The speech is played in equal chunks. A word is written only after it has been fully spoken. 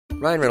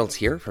Ryan Reynolds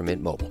here from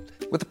Mint Mobile.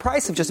 With the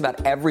price of just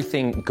about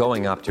everything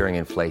going up during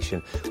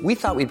inflation, we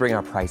thought we'd bring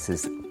our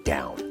prices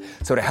down.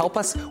 So to help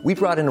us, we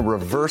brought in a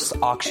reverse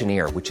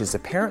auctioneer, which is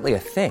apparently a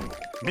thing.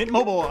 Mint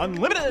Mobile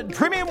Unlimited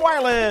Premium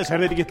Wireless. How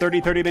to get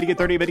 30, 30, bit to get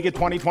 30, bit to get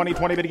 20, 20,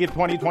 20, bit to get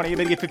 20, 20,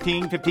 bit to get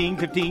 15, 15,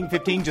 15,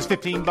 15, just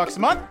 $15 a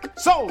month?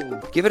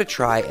 Sold! Give it a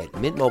try at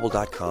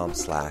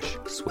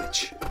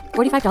mintmobile.com/switch.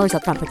 $45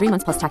 up front for 3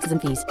 months plus taxes and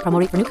fees. Promo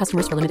rate for new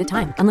customers for limited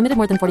time. Unlimited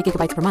more than 40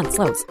 gigabytes per month.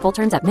 Slows full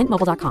terms at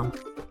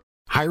mintmobile.com.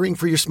 Hiring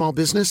for your small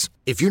business?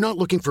 If you're not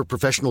looking for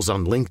professionals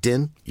on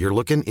LinkedIn, you're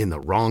looking in the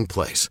wrong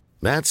place.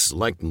 That's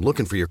like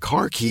looking for your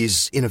car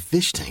keys in a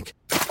fish tank.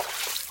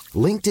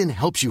 LinkedIn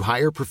helps you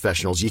hire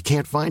professionals you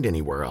can't find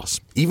anywhere else,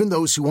 even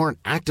those who aren't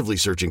actively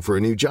searching for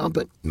a new job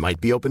but might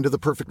be open to the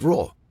perfect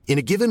role. In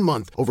a given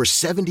month, over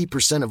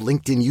 70% of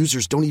LinkedIn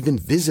users don't even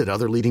visit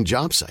other leading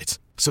job sites.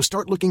 So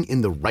start looking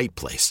in the right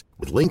place.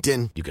 With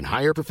LinkedIn, you can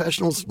hire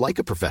professionals like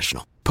a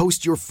professional.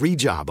 Post your free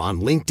job on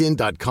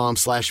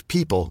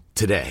linkedin.com/people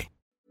today.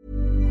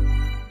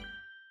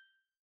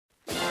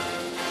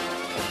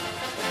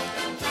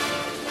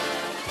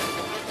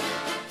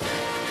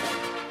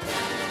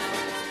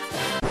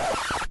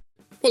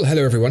 Well,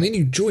 hello everyone, and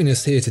you join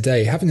us here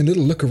today having a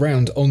little look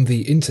around on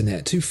the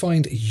internet to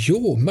find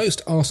your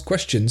most asked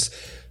questions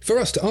for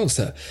us to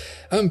answer.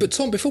 But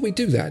Tom, before we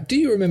do that, do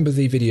you remember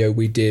the video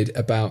we did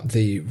about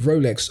the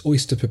Rolex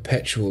Oyster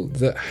Perpetual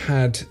that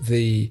had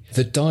the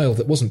dial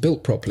that wasn't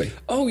built properly?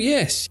 Oh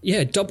yes,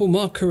 yeah, double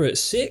marker at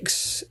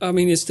 6. I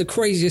mean, it's the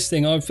craziest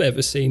thing I've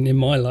ever seen in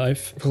my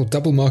life. Well,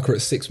 double marker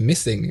at 6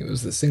 missing. It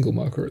was the single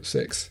marker at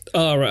 6.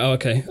 Oh, right,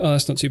 okay. Oh,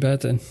 that's not too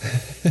bad then.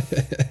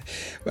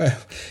 Well,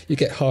 you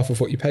get half of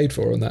what you paid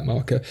for on that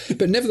marker.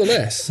 But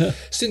nevertheless,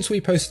 since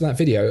we posted that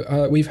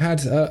video, we've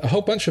had a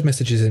whole bunch of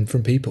messages in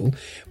from people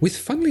with,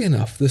 funnily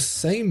enough, the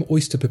same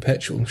Oyster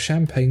Perpetual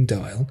champagne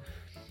dial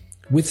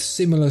with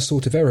similar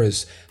sort of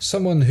errors.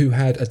 Someone who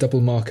had a double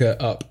marker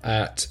up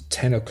at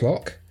 10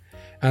 o'clock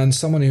and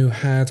someone who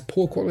had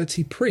poor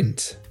quality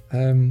print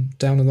down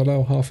in the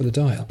lower half of the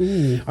dial.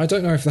 Ooh. I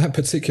don't know if that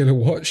particular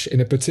watch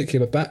in a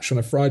particular batch on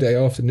a Friday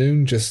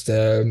afternoon just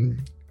were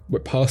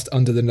passed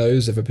under the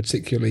nose of a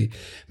particularly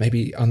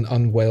maybe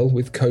unwell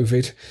with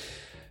COVID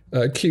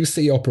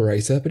QC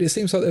operator, but it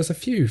seems like there's a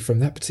few from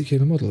that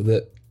particular model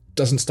that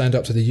doesn't stand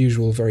up to the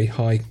usual very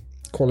high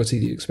quality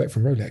that you expect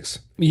from Rolex.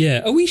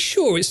 Yeah. Are we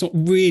sure it's not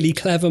really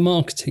clever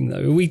marketing,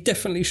 though? Are we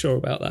definitely sure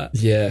about that?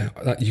 Yeah,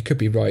 you could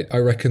be right. I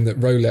reckon that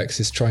Rolex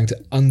is trying to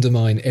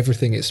undermine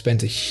everything it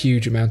spent a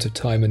huge amount of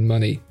time and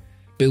money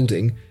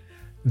building,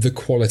 the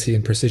quality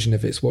and precision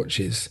of its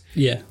watches,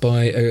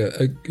 by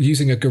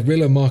using a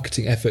guerrilla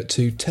marketing effort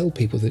to tell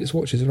people that its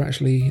watches are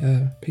actually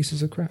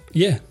pieces of crap.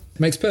 Yeah.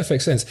 Makes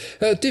perfect sense.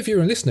 Dear viewer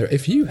and listener,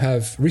 if you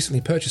have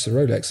recently purchased a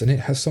Rolex and it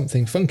has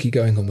something funky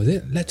going on with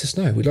it, let us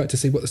know. We'd like to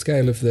see what the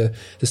scale of the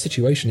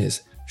situation is.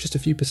 Just a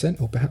few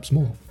percent or perhaps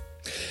more.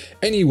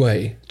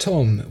 Anyway,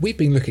 Tom, we've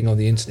been looking on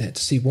the internet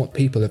to see what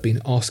people have been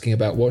asking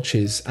about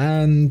watches,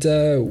 and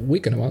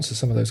we're going to answer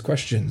some of those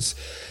questions.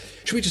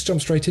 Should we just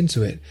jump straight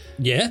into it?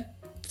 Yeah.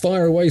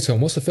 Fire away,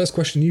 Tom. What's the first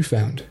question you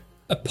found?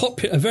 A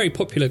very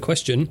popular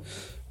question.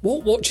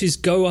 What watches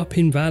go up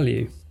in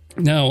value?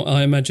 Now,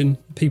 I imagine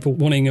people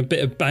wanting a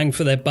bit of bang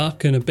for their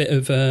buck and a bit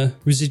of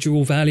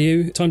residual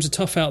value. Times are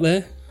tough out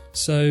there,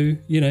 so,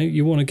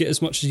 you want to get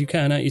as much as you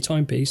can out of your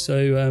timepiece,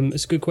 so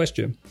it's a good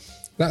question.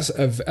 That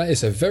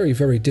is a very,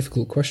 very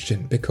difficult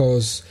question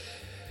because,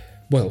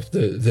 well,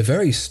 the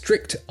very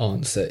strict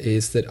answer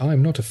is that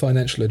I'm not a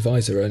financial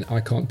advisor and I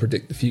can't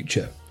predict the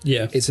future.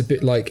 Yeah. It's a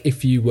bit like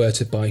if you were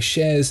to buy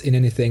shares in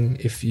anything,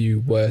 if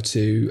you were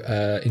to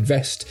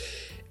invest,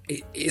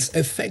 it's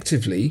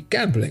effectively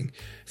gambling.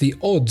 The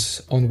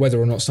odds on whether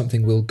or not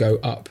something will go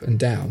up and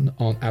down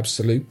aren't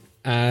absolute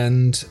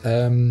and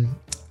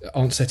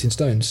aren't set in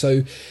stone.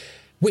 So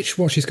which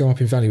watches go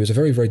up in value is a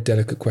very, very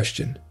delicate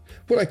question.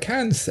 What I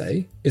can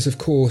say is, of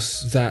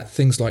course, that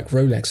things like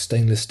Rolex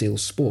stainless steel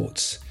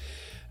sports,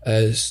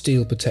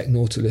 Steel Patek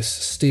Nautilus,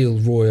 Steel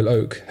Royal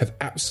Oak have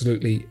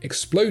absolutely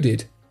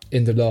exploded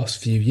in the last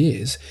few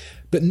years.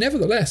 But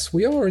nevertheless,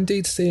 we are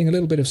indeed seeing a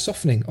little bit of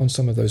softening on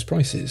some of those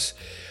prices.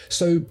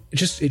 So it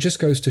just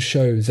goes to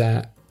show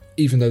that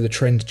even though the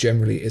trend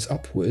generally is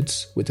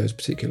upwards with those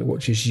particular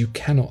watches, you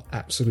cannot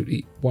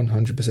absolutely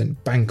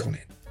 100% bank on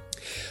it.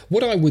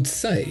 What I would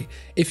say,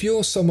 if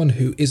you're someone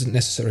who isn't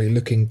necessarily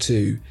looking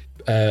to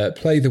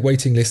play the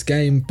waiting list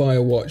game, buy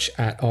a watch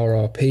at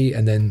RRP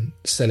and then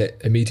sell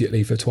it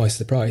immediately for twice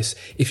the price,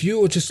 if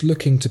you're just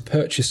looking to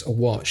purchase a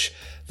watch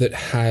that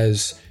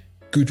has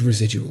good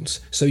residuals,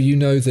 so you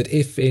know that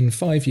if in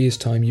 5 years'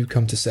 time you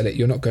come to sell it,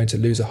 you're not going to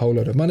lose a whole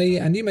lot of money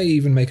and you may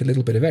even make a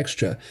little bit of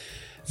extra,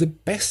 the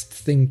best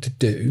thing to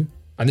do,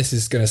 and this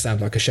is going to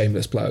sound like a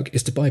shameless plug,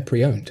 is to buy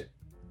pre-owned.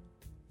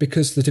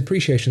 Because the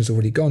depreciation is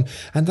already gone,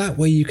 and that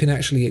way you can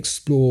actually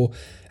explore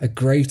a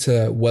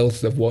greater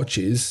wealth of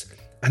watches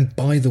and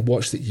buy the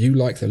watch that you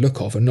like the look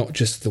of and not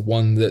just the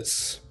one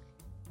that's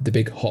the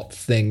big hot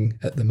thing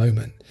at the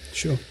moment.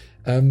 Sure.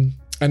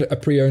 And a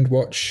pre-owned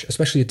watch,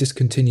 especially a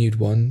discontinued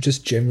one,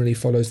 just generally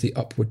follows the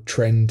upward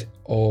trend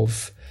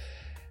of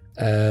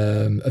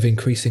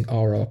increasing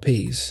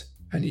RRPs.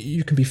 And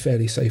you can be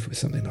fairly safe with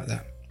something like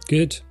that.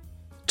 Good.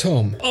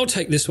 Tom. I'll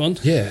take this one.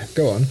 Yeah,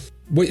 go on.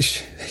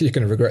 Which, you're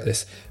going to regret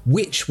this,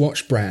 which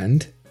watch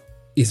brand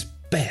is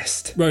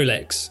best?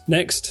 Rolex.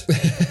 Next.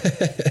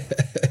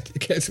 You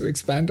care to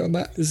expand on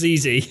that? It's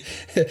easy.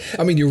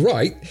 I mean, you're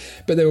right,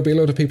 but there will be a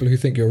lot of people who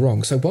think you're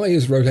wrong. So why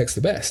is Rolex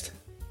the best?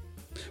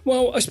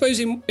 Well, I suppose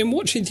in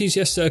watch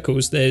enthusiast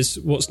circles, there's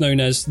what's known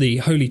as the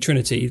Holy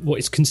Trinity, what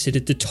is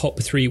considered the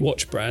top 3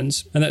 watch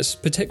brands, and that's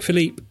Patek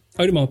Philippe,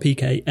 Audemars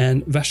Piguet,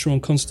 and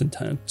Vacheron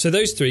Constantin. So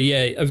those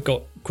 3, have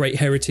got great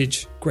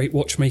heritage, great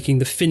watchmaking.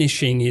 The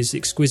finishing is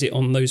exquisite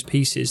on those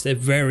pieces. They're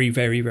very,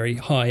 very, very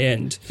high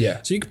end.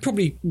 Yeah. So you could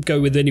probably go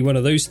with any one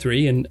of those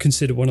 3 and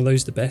consider one of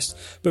those the best.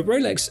 But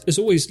Rolex has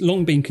always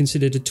long been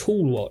considered a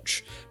tool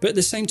watch. But at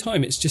the same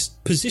time, it's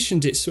just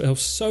positioned itself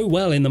so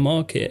well in the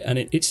market, and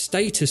its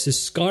status has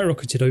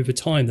skyrocketed over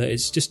time that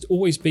it's just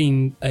always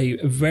been a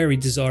very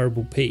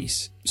desirable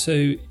piece.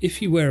 So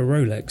if you wear a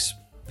Rolex,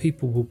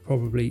 people will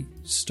probably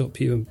stop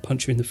you and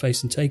punch you in the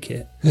face and take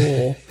it,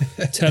 or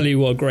tell you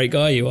what a great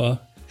guy you are.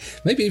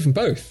 Maybe even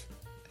both.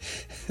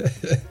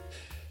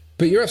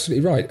 But you're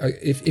absolutely right.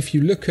 If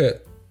you look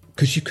at,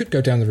 because you could go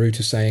down the route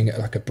of saying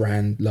like a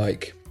brand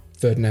like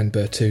Ferdinand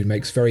Berthoud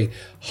makes very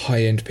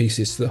high-end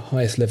pieces to the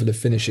highest level of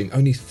finishing,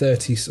 only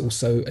 30 or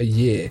so a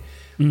year,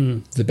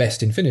 the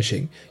best in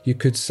finishing. You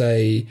could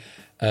say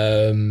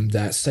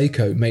that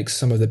Seiko makes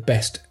some of the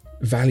best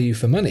value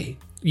for money.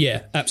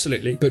 Yeah,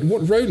 absolutely. But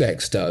what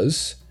Rolex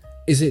does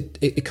is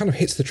it kind of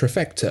hits the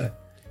trifecta.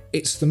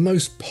 It's the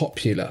most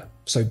popular,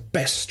 so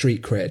best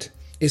street cred.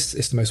 It's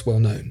the most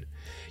well-known.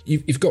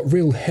 You've got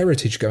real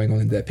heritage going on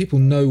in there. People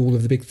know all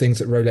of the big things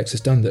that Rolex has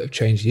done that have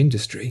changed the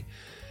industry.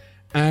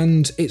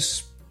 And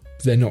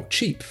they're not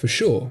cheap, for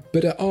sure.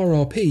 But at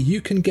RRP,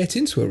 you can get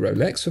into a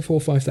Rolex for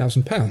 £4,000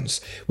 or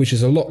 £5,000, which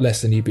is a lot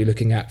less than you'd be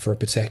looking at for a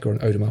Patek or an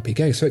Audemars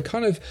Piguet. So it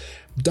kind of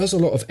does a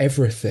lot of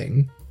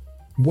everything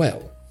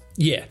well.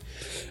 Yeah.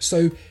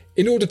 So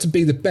in order to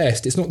be the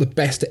best, it's not the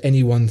best at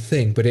any one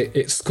thing, but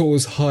it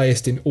scores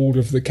highest in all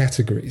of the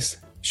categories.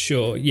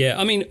 Sure, yeah.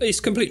 I mean, it's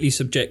completely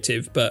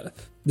subjective, but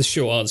the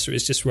short answer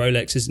is just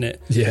Rolex, isn't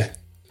it? Yeah.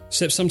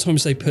 Except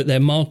sometimes they put their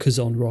markers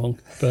on wrong,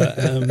 but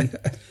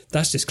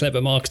that's just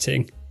clever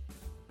marketing.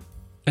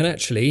 And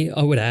actually,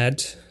 I would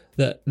add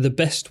that the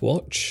best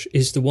watch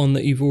is the one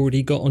that you've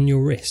already got on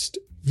your wrist.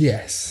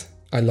 Yes,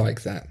 I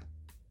like that.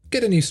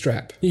 Get a new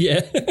strap.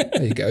 Yeah.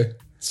 There you go.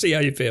 See how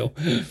you feel.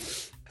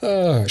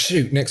 Oh,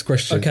 shoot. Next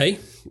question. Okay.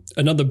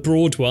 Another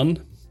broad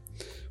one.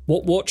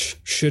 What watch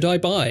should I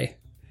buy?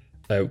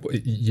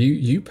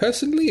 You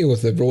personally, or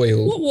the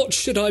royal? What watch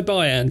should I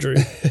buy, Andrew?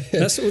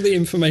 That's all the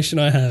information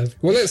I have.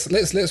 Well,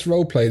 let's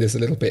role play this a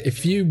little bit.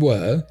 If you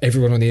were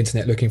everyone on the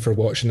internet looking for a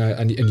watch,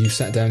 and you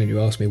sat down and you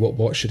asked me what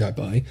watch should I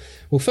buy,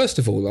 well, first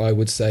of all, I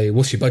would say,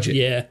 what's your budget?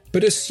 Yeah.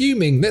 But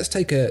assuming let's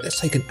take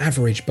an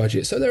average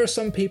budget. So there are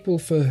some people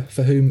for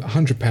whom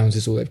 £100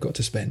 is all they've got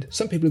to spend.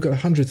 Some people who've got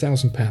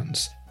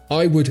 £100,000.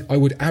 I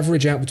would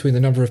average out between the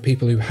number of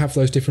people who have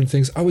those different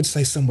things. I would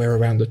say somewhere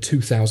around the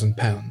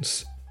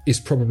 £2,000 is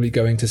probably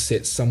going to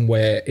sit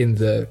somewhere in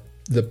the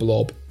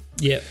blob.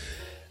 Yeah.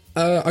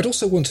 I'd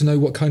also want to know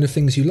what kind of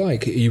things you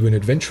like. Are you an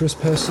adventurous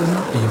person?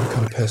 Are you the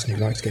kind of person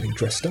who likes getting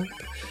dressed up?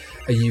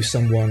 Are you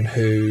someone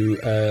who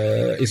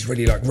is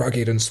really like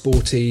rugged and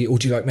sporty, or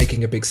do you like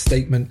making a big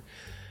statement?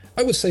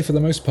 I would say for the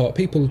most part,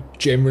 people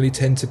generally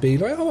tend to be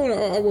like, I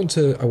want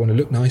to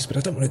look nice, but I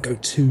don't want to go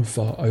too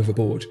far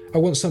overboard. I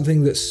want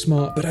something that's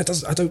smart, but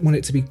I don't want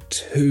it to be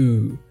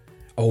too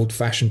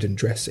old-fashioned and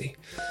dressy.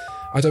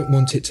 I don't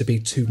want it to be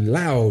too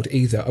loud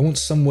either. I want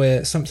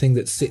something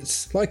that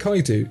sits, like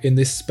I do, in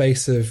this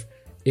space of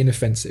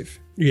inoffensive.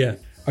 Yeah.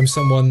 I'm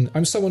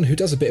someone who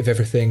does a bit of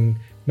everything.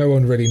 No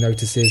one really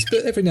notices,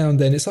 but every now and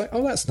then it's like,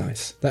 oh, that's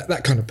nice.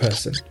 That kind of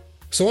person.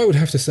 So I would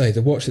have to say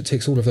the watch that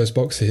ticks all of those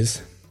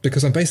boxes,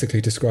 because I'm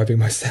basically describing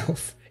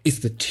myself,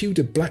 is the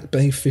Tudor Black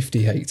Bay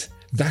 58.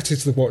 That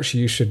is the watch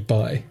you should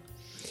buy.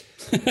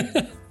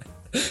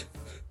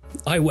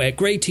 I wear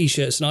grey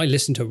t-shirts and I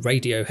listen to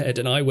Radiohead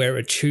and I wear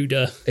a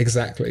Tudor.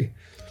 Exactly.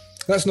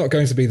 That's not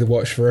going to be the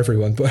watch for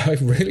everyone, but I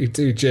really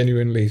do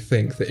genuinely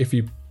think that if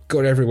you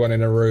got everyone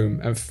in a room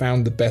and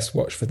found the best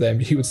watch for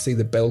them, you would see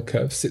the bell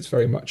curve sits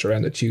very much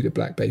around the Tudor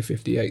Black Bay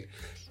 58.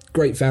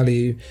 Great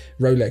value,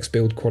 Rolex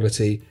build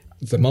quality.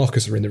 The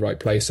markers are in the right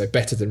place, so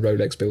better than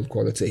Rolex build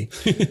quality.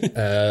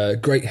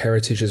 Great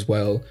heritage as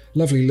well.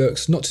 Lovely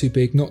looks, not too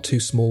big, not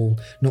too small,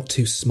 not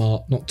too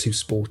smart, not too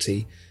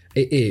sporty.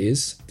 It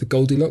is the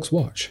Goldilocks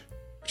watch.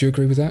 Do you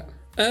agree with that?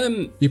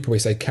 You'd probably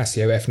say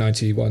Casio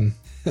F91.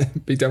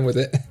 Be done with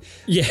it.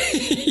 Yeah.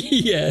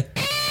 Yeah.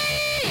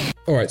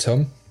 All right,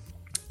 Tom.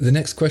 The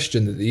next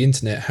question that the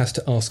internet has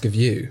to ask of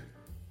you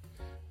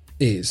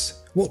is,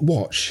 what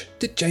watch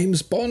did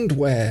James Bond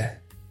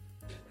wear?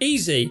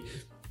 Easy.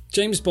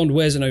 James Bond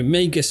wears an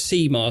Omega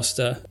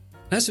Seamaster.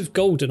 as of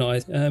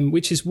GoldenEye,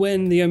 which is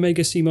when the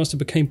Omega Seamaster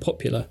became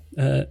popular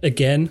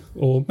again,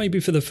 or maybe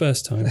for the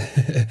first time.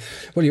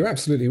 Well, you're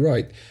absolutely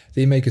right.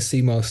 The Omega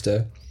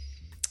Seamaster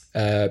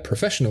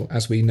Professional,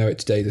 as we know it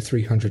today, the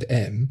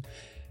 300M,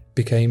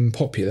 became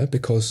popular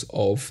because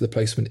of the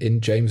placement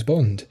in James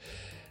Bond.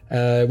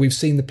 We've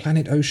seen the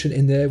Planet Ocean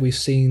in there. We've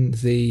seen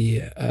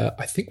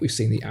I think we've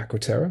seen the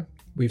Aquaterra.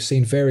 We've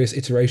seen various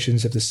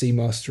iterations of the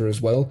Seamaster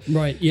as well.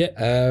 Right,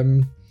 yeah.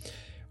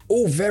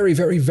 All very,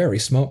 very, very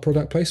smart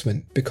product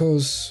placement,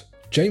 because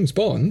James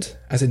Bond,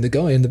 as in the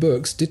guy in the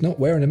books, did not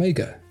wear an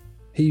Omega.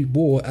 He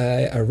wore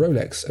a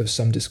Rolex of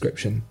some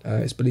description.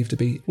 It's believed to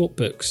be... What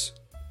books?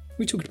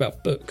 We talked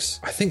about books.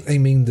 I think they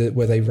mean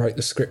where they write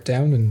the script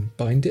down and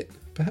bind it,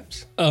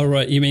 perhaps. Oh,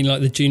 right. You mean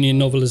like the junior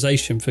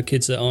novelisation for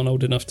kids that aren't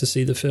old enough to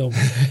see the film?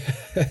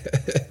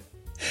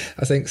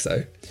 I think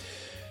so.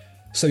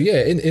 So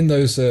yeah, in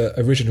those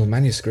original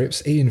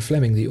manuscripts, Ian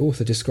Fleming, the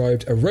author,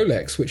 described a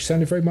Rolex which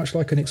sounded very much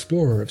like an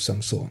explorer of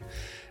some sort.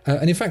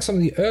 And in fact, some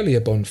of the earlier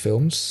Bond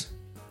films,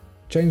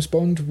 James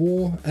Bond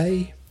wore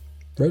a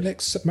Rolex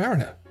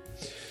Submariner.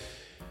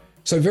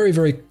 So very,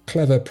 very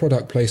clever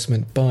product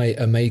placement by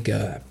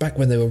Omega, back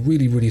when they were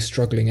really, really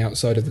struggling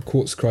outside of the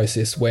quartz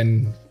crisis,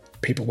 when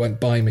people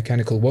weren't buying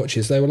mechanical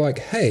watches. They were like,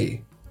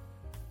 hey,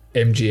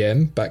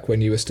 MGM, back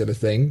when you were still a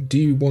thing, do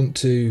you want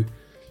to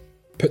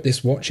put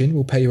this watch in?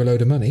 We'll pay you a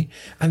load of money.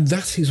 And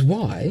that is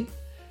why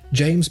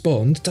James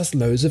Bond does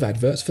loads of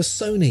adverts for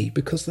Sony,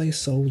 because they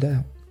sold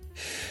out.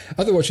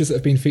 Other watches that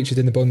have been featured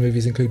in the Bond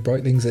movies include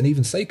Breitlings and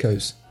even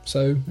Seikos.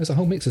 So there's a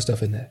whole mix of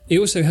stuff in there. He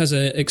also has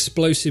an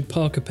explosive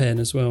Parker pen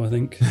as well, I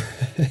think.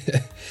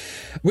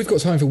 We've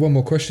got time for one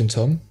more question,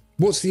 Tom.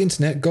 What's the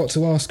internet got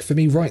to ask for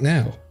me right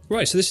now?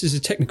 Right, so this is a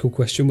technical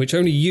question which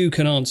only you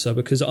can answer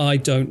because I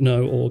don't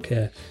know or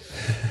care.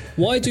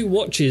 Why do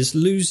watches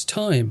lose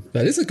time?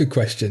 That is a good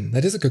question.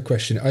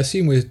 I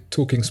assume we're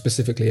talking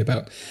specifically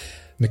about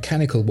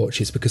mechanical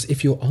watches, because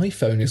if your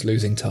iPhone is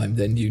losing time,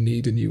 then you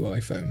need a new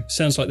iPhone.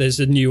 Sounds like there's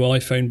a new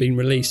iPhone being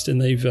released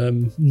and they've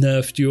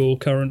nerfed your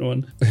current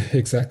one.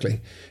 Exactly.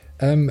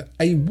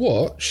 A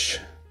watch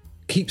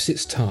keeps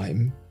its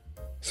time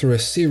through a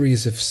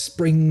series of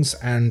springs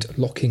and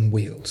locking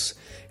wheels.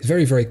 It's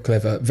very, very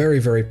clever, very,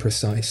 very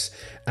precise,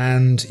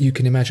 and you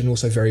can imagine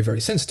also very, very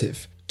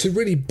sensitive. To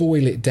really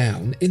boil it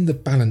down, in the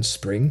balance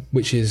spring,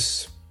 which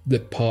is the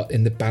part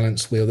in the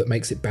balance wheel that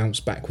makes it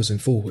bounce backwards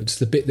and forwards,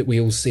 the bit that we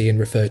all see and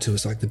refer to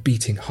as like the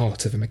beating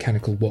heart of a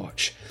mechanical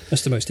watch.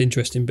 That's the most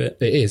interesting bit.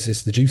 It is,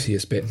 it's the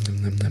juiciest bit.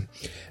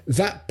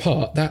 That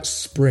part, that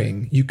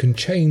spring, you can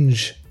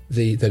change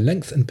the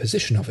length and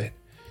position of it.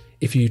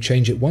 If you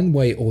change it one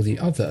way or the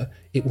other,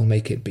 it will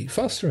make it beat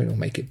faster and it will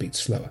make it beat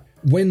slower.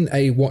 When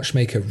a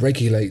watchmaker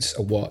regulates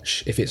a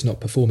watch, if it's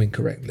not performing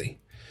correctly,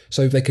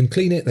 so they can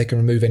clean it, they can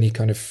remove any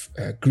kind of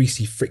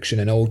greasy friction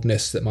and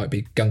oldness that might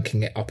be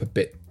gunking it up a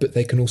bit, but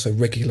they can also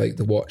regulate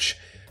the watch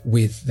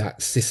with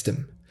that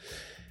system.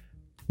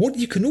 What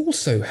you can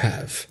also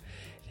have,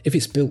 if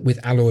it's built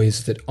with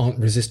alloys that aren't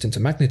resistant to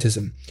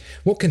magnetism,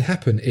 what can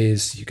happen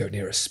is you go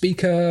near a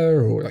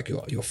speaker or like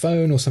your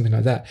phone or something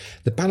like that,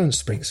 the balance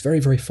springs, very,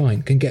 very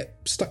fine, can get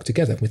stuck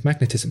together with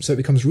magnetism, so it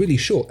becomes really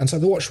short, and so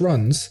the watch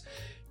runs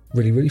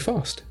really, really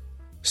fast.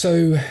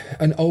 So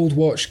an old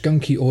watch,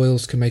 gunky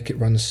oils can make it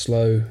run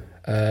slow,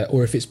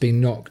 or if it's been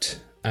knocked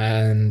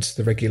and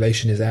the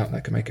regulation is out,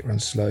 that can make it run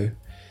slow.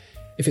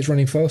 If it's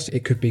running fast,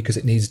 it could be because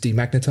it needs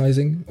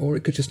demagnetizing, or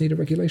it could just need a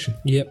regulation.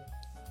 Yep.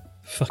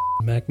 Fucking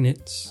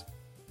magnets.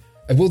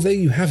 Well, there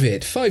you have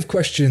it. 5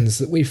 questions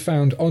that we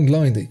found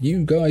online that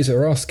you guys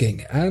are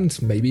asking,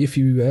 and maybe if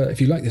you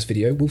like this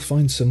video, we'll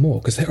find some more,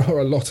 because there are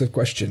a lot of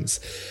questions.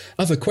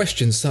 Other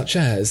questions such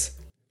as,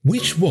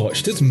 which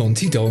watch does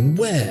Monty Don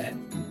wear?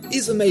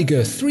 Is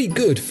Omega 3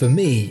 good for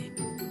me?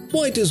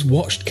 Why does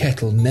watched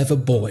kettle never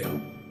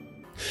boil?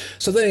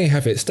 So there you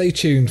have it. Stay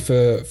tuned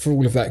for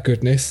all of that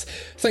goodness.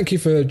 Thank you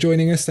for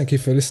joining us. Thank you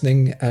for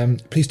listening.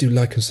 Please do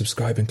like and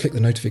subscribe and click the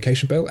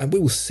notification bell, and we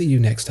will see you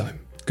next time.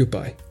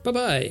 Goodbye.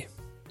 Bye-bye.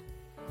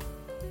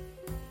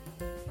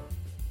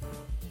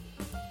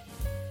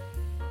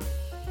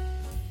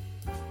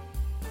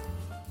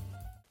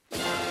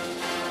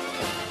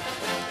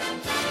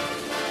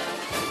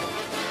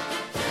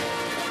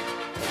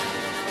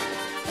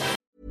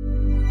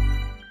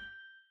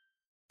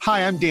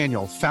 Hi, I'm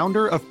Daniel,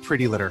 founder of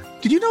Pretty Litter.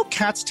 Did you know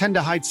cats tend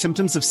to hide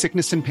symptoms of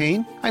sickness and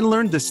pain? I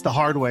learned this the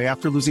hard way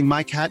after losing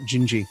my cat,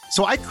 Gingy.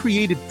 So I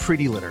created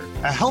Pretty Litter,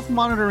 a health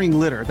monitoring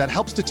litter that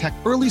helps detect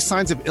early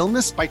signs of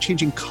illness by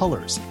changing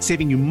colors,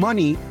 saving you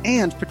money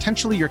and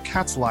potentially your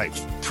cat's life.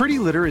 Pretty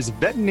Litter is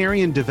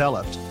veterinarian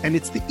developed, and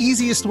it's the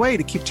easiest way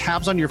to keep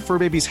tabs on your fur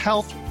baby's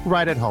health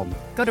right at home.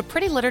 Go to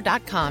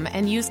prettylitter.com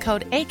and use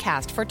code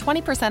ACAST for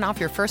 20% off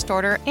your first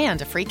order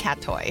and a free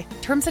cat toy.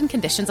 Terms and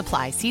conditions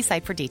apply. See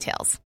site for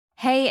details.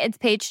 Hey, it's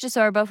Paige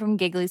DeSorbo from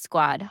Giggly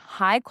Squad.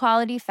 High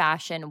quality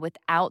fashion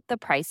without the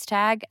price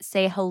tag.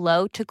 Say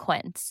hello to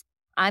Quince.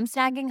 I'm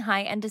snagging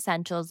high-end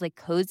essentials like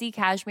cozy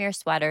cashmere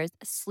sweaters,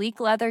 sleek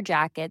leather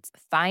jackets,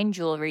 fine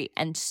jewelry,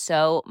 and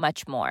so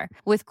much more.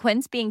 With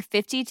Quince being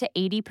 50 to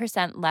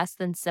 80% less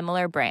than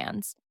similar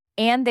brands.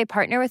 And they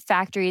partner with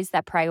factories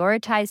that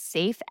prioritize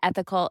safe,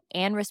 ethical,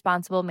 and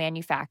responsible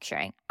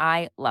manufacturing.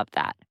 I love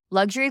that.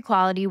 Luxury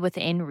quality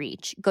within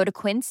reach. Go to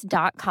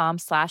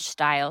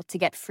quince.com/style to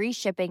get free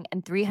shipping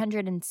and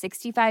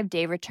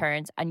 365-day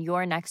returns on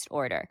your next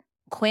order.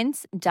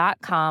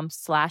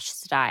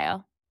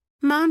 Quince.com/style.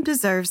 Mom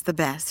deserves the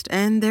best,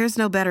 and there's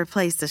no better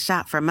place to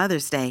shop for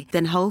Mother's Day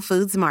than Whole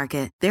Foods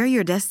Market. They're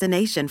your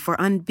destination for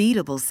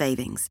unbeatable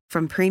savings,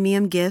 from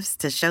premium gifts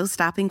to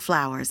show-stopping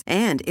flowers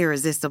and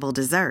irresistible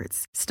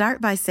desserts. Start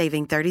by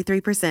saving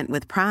 33%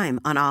 with Prime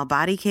on all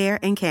body care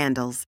and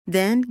candles.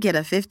 Then get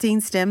a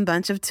 15-stem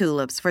bunch of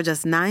tulips for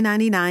just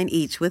 $9.99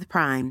 each with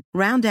Prime.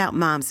 Round out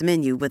Mom's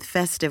menu with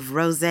festive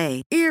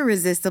rosé,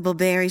 irresistible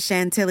berry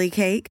chantilly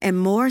cake, and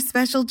more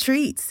special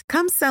treats.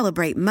 Come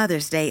celebrate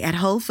Mother's Day at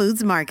Whole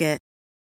Foods Market.